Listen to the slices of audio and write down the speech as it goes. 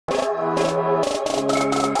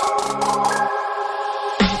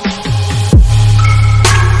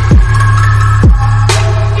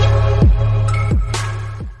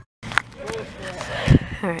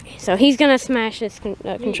So he's gonna smash this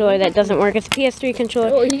controller that doesn't work. It's a PS3 controller.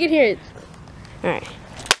 Oh, you can hear it. Alright.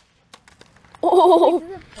 Oh!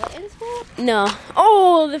 No.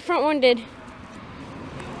 Oh, the front one did.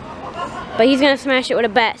 But he's gonna smash it with a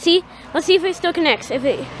bat. See? Let's see if it still connects. If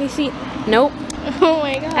you see, nope. Oh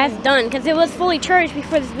my god. That's done because it was fully charged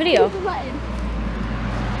before this video.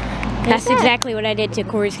 That's exactly what I did to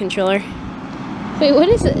Corey's controller. Wait, what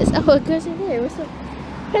is this? Oh, it goes in there.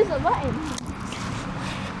 Where's the button?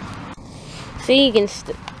 See, you can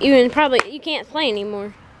you can't play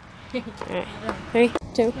anymore. Alright, 3,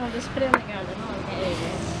 2. No, just put it on the ground.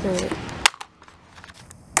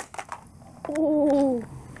 Oh.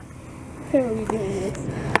 How are we doing this?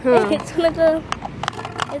 Huh. It's one of the.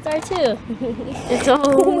 It's R2. It's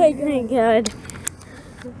oh my god.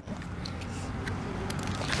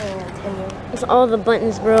 It's all the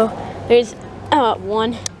buttons, bro. There's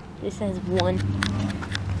 1. It says 1.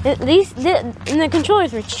 And the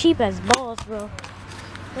controllers were cheap as balls, bro.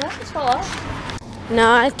 Did that just fall off?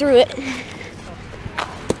 No, I threw it.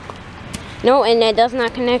 No, and it does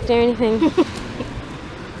not connect or anything.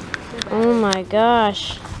 Oh my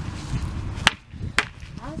gosh.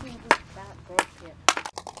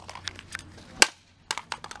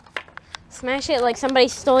 Smash it like somebody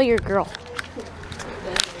stole your girl.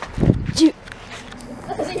 It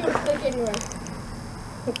doesn't even click anywhere.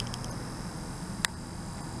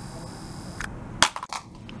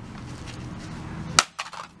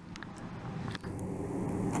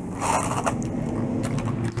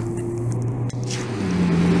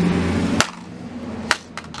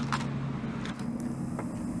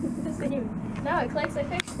 No, it clicks, I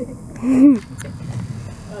fixed it. Oh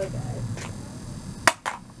god.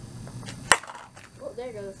 Oh, there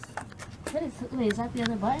it goes. Wait, is that the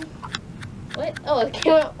other button? What? Oh, it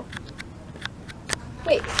came out.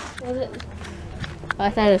 Wait, was it? Oh, I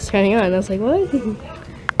thought it was turning on. I was like, what?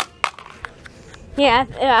 Yeah,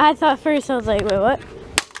 I thought first, I was like, wait, what?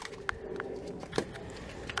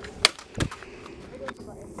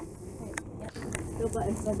 No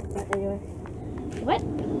button, anyway. What?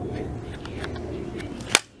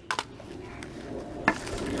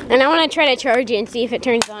 And I want to try to charge it and see if it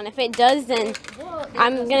turns on. If it does, then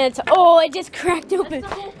I'm gonna. Oh, it just cracked open,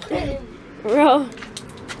 bro.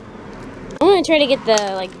 I'm gonna try to get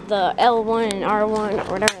the L1 and R1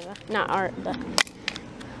 or whatever. Not R.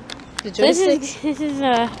 The joystick. This is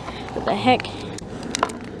what the heck?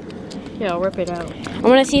 Yeah, I'll rip it out. I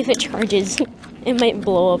want to see if it charges. It might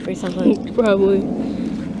blow up or something. Probably.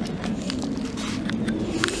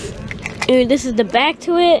 Dude, this is the back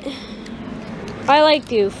to it. I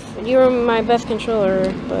liked you. You were my best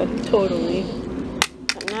controller, but Totally.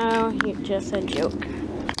 But now you're just a joke.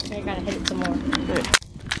 I gotta hit it some more. Right.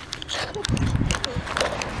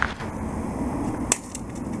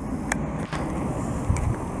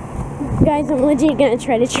 Guys, I'm legit gonna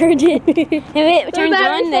try to charge it. If it turns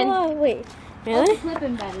on, then wait. really?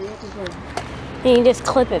 Clip-in battery. And you just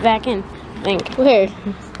clip it back in. I think. Weird.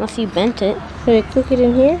 Unless you bent it. Can I click it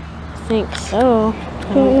in here? I think so.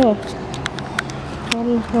 I don't know.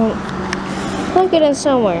 Plug it in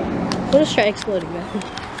somewhere. We'll just try exploding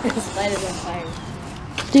that. This light is on fire.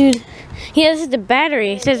 Dude. Yeah, this is the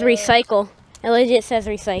battery. It says recycle. It legit says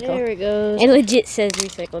recycle. There it goes. It legit says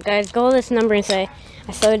recycle. Guys, go to this number and say,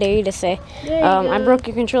 I so dare you to say, I broke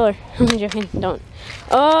your controller. I'm joking. Don't.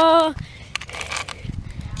 Oh!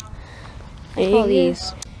 All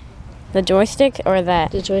these. The joystick or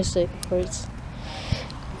that? The joystick ports.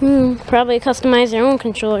 Probably customize their own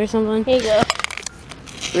controller or something. Here you go.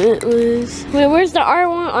 It was. Wait, where's the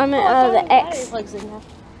R1? I mean, the X.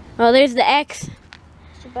 Oh, there's the X.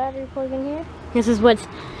 The battery plug in here. This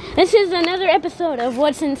is another episode of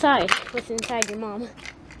What's Inside. What's inside your mom?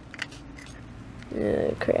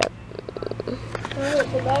 Crap.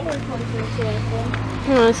 The battery plug's in here.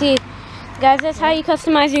 Oh, see, guys, that's how you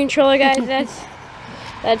customize your controller, guys.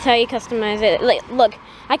 That's how you customize it. Like, look,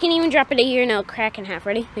 I can even drop it in here and it'll crack in half.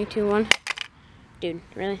 Ready? 3, 2, 1. Dude,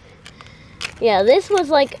 really? Yeah, this was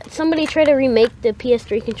like somebody tried to remake the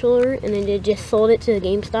PS3 controller and then they just sold it to the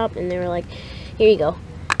GameStop and they were like, here you go.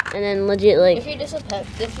 And then legit like. If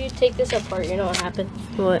you take this apart, you know what happens?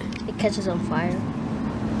 What? It catches on fire.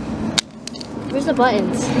 Where's the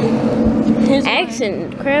buttons? X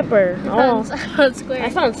and crap or I found square. I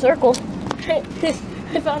found circle.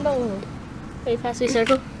 I found all of them. Wait, pass me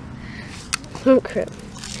circle. Oh crap.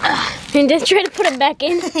 And just try to put it back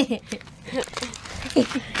in.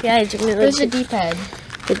 Yeah, where's the D-pad?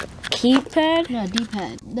 The keypad? No,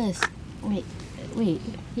 D-pad. This. Wait.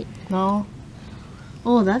 No.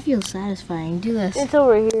 Oh, that feels satisfying. Do this. It's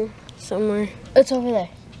over here somewhere. It's over there.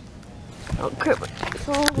 Oh crap. It's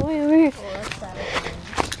all the way over here. Oh, that's satisfying.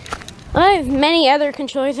 I have many other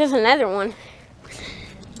controllers. There's another one.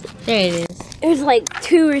 There it is. There's like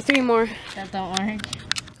 2 or 3 more. That don't work.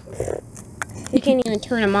 You can't even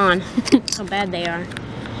turn them on. How bad they are.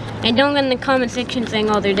 And don't get in the comment section saying,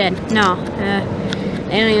 oh, they're dead. No.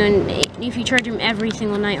 They don't even, if you charge them every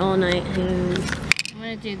single night, all night. I'm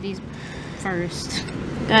gonna do these first.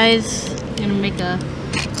 Guys. I'm gonna make a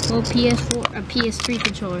little PS4, a ps3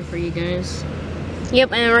 controller for you guys.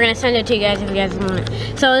 Yep, and we're gonna send it to you guys if you guys want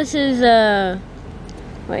it. So this is,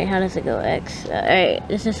 wait, how does it go? X. Alright,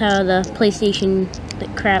 this is how the PlayStation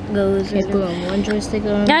crap goes. Okay, boom. One joystick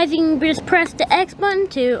on. Guys, you can just press the X button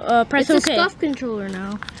to press it's OK. a scuff controller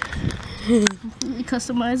now. Completely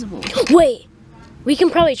customizable. Wait, we can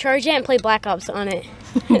probably charge it and play Black Ops on it.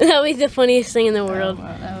 That would be the funniest thing in the world. Oh,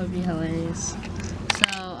 wow, that would be hilarious.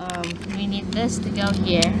 So, we need this to go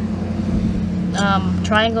here.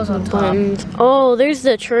 Triangles on top. Buttons. Oh, there's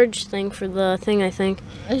the charge thing for the thing, I think.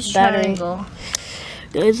 This Battery. triangle.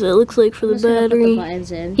 Guys, it looks like for the I'm just gonna put battery. the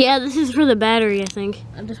buttons in. Yeah, this is for the battery, I think.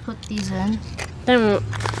 I'll just put these in. Then won't.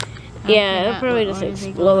 Yeah, it'll probably just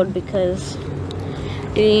explode because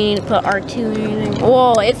you need to put R2 or anything.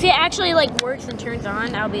 Whoa, if it actually like works and turns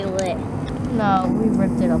on, I'll be lit. No, we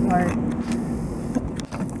ripped it apart.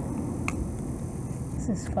 This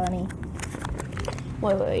is funny.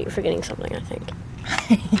 Wait, you're forgetting something, I think.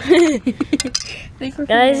 Guys,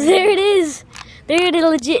 Guys, there it is. There it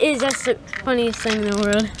legit is. That's the funniest thing in the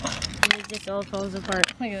world. And it just all falls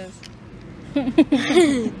apart. look at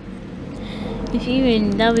If you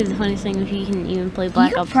even, that would be the funniest thing if you can even play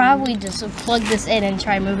Black You Ops. could probably just plug this in and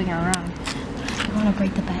try moving it around. You want to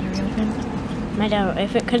break the battery open? I doubt.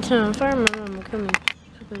 If it cuts on fire, my mom will kill me.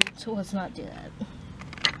 So let's not do that.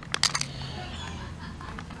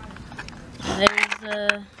 There's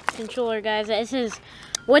the controller, guys. This is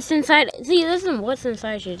what's inside. See, this is what's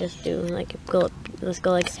inside. You just do like go. Let's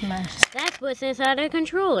go like Smash. That's what's inside a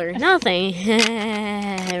controller. Nothing.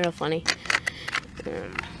 Real funny.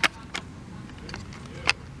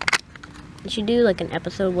 You should do like an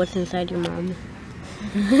episode. What's inside your mom?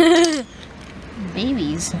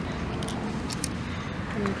 Babies.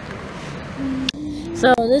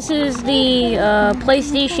 So this is the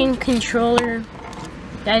PlayStation controller.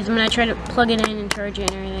 Guys, I'm gonna try to plug it in and charge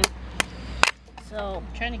it and everything. So,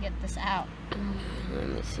 I'm trying to get this out. let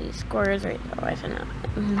me see. Square is right there. Why is it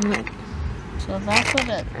not? So that's what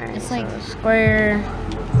it. Alright, It's so like. square.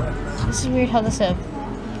 This is weird how this is a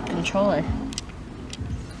controller.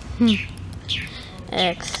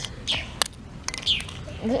 X.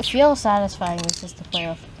 It feels satisfying just to play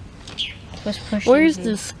with. Push. Where's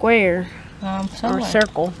the square somewhere. or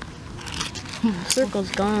circle?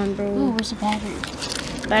 Circle's gone, bro. Ooh, where's the battery?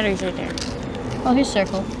 Battery's right there. Oh, here's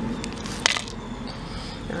circle.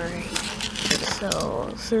 Alright.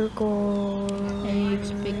 So, circle.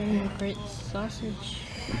 Eggs, bacon, grits, sausage.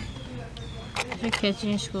 Is your kids in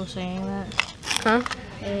your school saying that? Huh?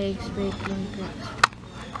 Eggs, bacon, grits.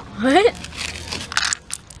 What?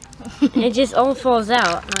 It just all falls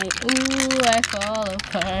out. Like, Ooh, I fall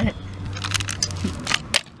apart.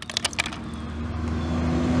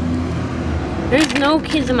 there's no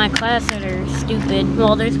kids in my class that are stupid.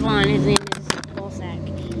 Well, there's one. His name is Ballsack.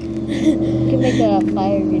 You can make a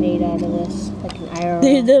fire grenade out of this, like an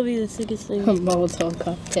IRL. That'd be the sickest thing. A Molotov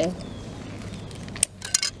cocktail.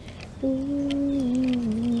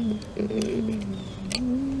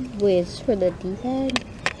 Wait, is this for the D-pad?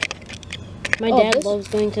 My Oh, dad this- loves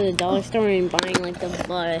going to the dollar store and buying like the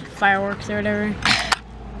fireworks or whatever.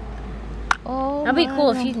 Oh, That'd be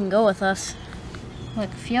cool if wow. you can go with us.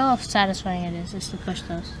 Look, feel how satisfying it is just to push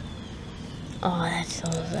those. Oh,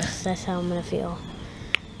 that's how I'm gonna feel.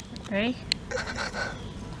 Ready?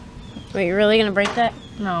 Wait, you're really gonna break that?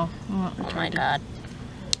 No, I'm not Oh my retarded. god.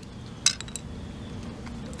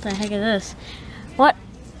 What the heck is this? What?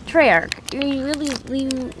 Treyarch. You really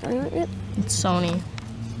leaving It's Sony.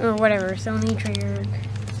 or whatever, Sony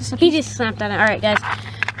Treyarch. He just snapped that out. Alright guys.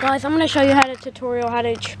 Guys, I'm gonna show you how to tutorial how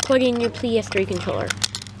to plug in your PS3 controller.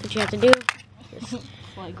 What you have to do is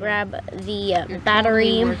grab the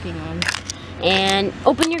battery Working on. and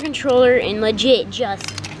open your controller and legit just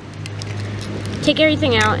take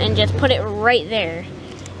everything out and just put it right there.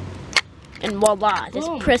 And voila, just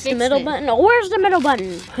Boom, press the fixed middle it. button. Oh, where's the middle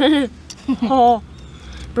button? Oh,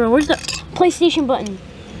 bro, where's the PlayStation button?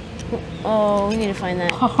 Oh, we need to find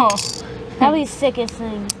that. That'd be the sickest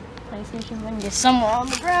thing. PlayStation button just Somewhere on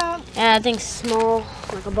the ground. yeah, that thing's small,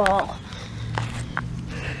 like a ball.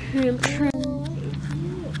 I'm trying.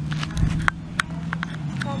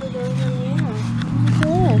 Probably goes in the air.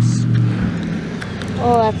 Look at this.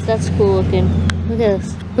 Oh, that's cool looking. Look at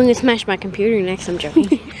this. I'm gonna smash my computer next. I'm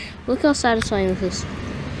joking. Look how satisfying this is.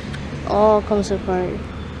 all comes apart.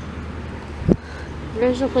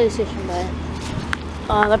 Where's the PlayStation button?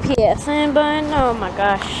 The PSN button. Oh my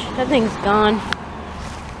gosh, that thing's gone.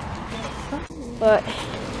 But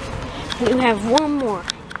you have one more.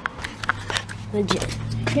 Legit.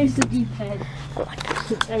 Here's the D-pad. I like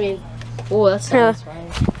that. I mean, oh, that sounds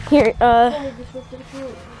right. Here,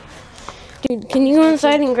 dude, can you go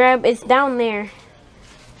inside and grab? It's down there.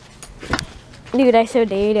 Dude, I so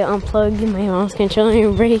dare you to unplug my mom's controller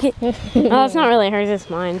and break it. Oh, it's not really hers, it's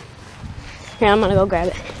mine. Here, I'm gonna go grab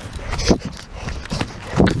it.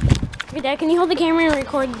 Hey, Dad, can you hold the camera and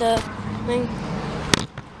record the thing?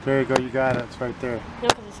 There you go, you got it. It's right there. No,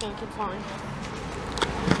 because it's gonna keep falling.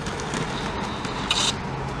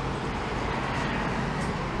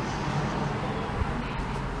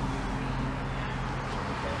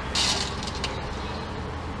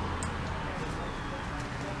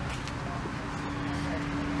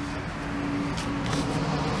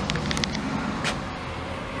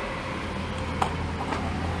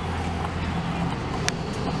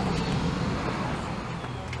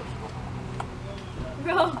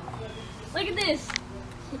 Bro, look at this.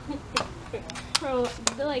 Bro,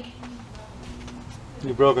 they're like...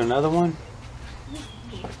 You broke another one?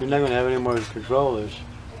 You're not going to have any more controllers.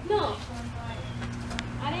 No.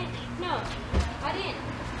 I didn't. No. I didn't.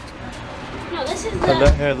 No, this is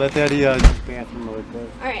the... Here, let Daddy use the bathroom really quick.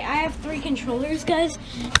 Alright, I have 3 controllers, guys.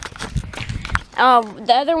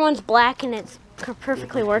 The other one's black and it's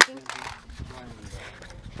perfectly working.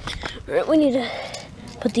 Alright, we need to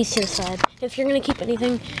put these to the side. If you're going to keep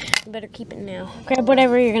anything, you better keep it now. Grab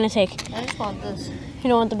whatever you're going to take. I just want this. You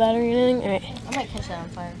don't want the battery or anything? Alright. I might catch that on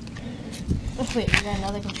fire. Oh, wait, you got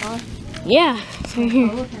another controller? Yeah. It's right here.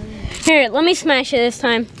 Oh, okay. Here, let me smash it this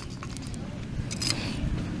time.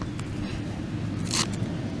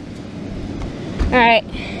 Alright.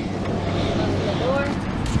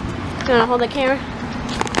 You wanna hold the camera?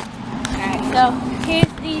 Alright, so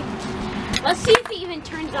here's the... Let's see if it even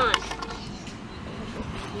turns on.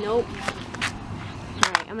 Nope.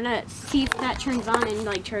 Alright, I'm gonna see if that turns on and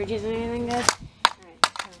like charges or anything, guys. Alright,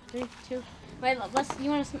 so 3, 2... Wait, let's... You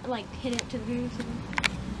wanna like hit it to the video?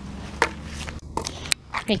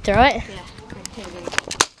 You throw it? Yeah. Okay, good.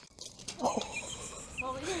 Oh.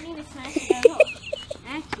 Well, we didn't need to smash it at all.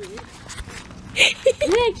 Actually.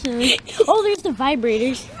 Oh, there's the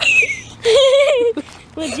vibrators.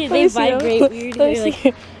 Legit, they vibrate weird. Let me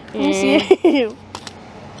see. Let me see.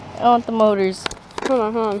 I want the motors.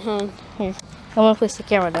 Hold on. Here. I'm gonna place the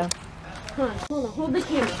camera down. Hold on. Hold the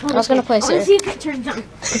camera. I was gonna place it. Let's see if it turns on.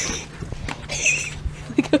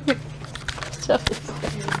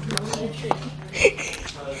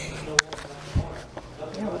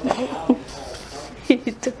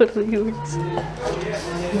 It totally works.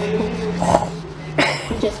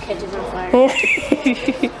 It just catches on fire.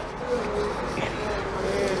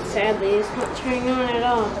 Sadly, it's not turning on at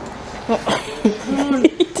all.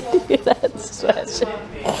 That's special.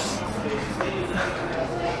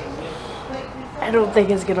 I don't think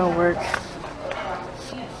it's gonna work.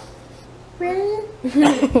 Really?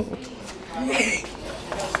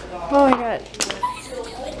 Oh my god.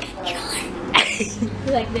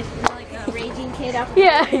 Like this, like a raging kid out.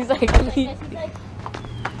 Yeah, exactly.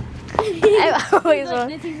 I always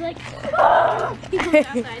want. He's like, oh! He comes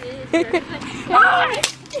outside and he's like, oh!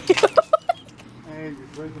 Hey, you're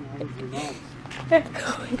breaking all these remotes.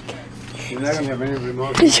 You're not going to have any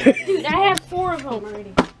remotes. Dude, I have 4 of them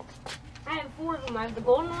already. I have 4 of them. I have the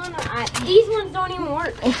golden one. These ones don't even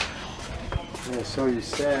work. Yeah, so you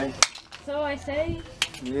say. So I say,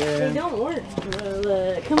 Yeah. they don't work.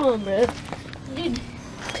 Come on, bro. Dude,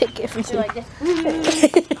 Pick everything. like this.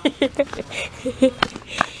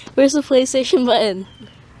 Where's the PlayStation button?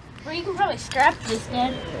 Or you can probably scrap this,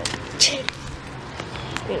 Dad.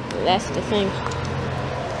 That's the thing.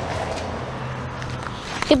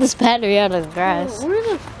 Get this battery out of the grass. Where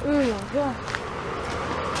the? Oh my god.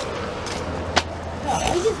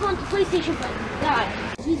 We just want the PlayStation button. God,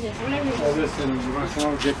 Jesus, whatever. Oh, listen, you want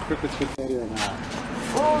someone to get crickets with Daddy or not?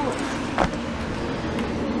 Oh.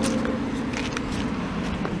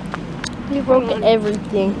 You broke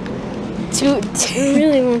everything. I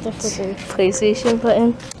really want the flipping PlayStation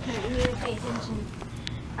button. Pay attention.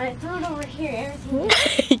 I threw it over here.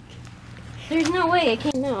 Everything. There's no way it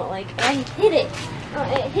came out. Like I hit it.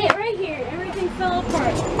 It hit right here. Everything fell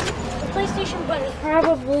apart. The PlayStation button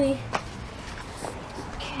probably.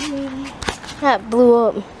 That blew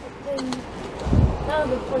up. That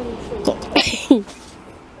was the funniest thing.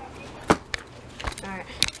 Alright.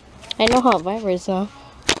 I know how it vibrates now.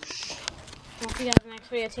 I'll see you guys in the next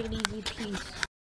video. Take it easy. Peace.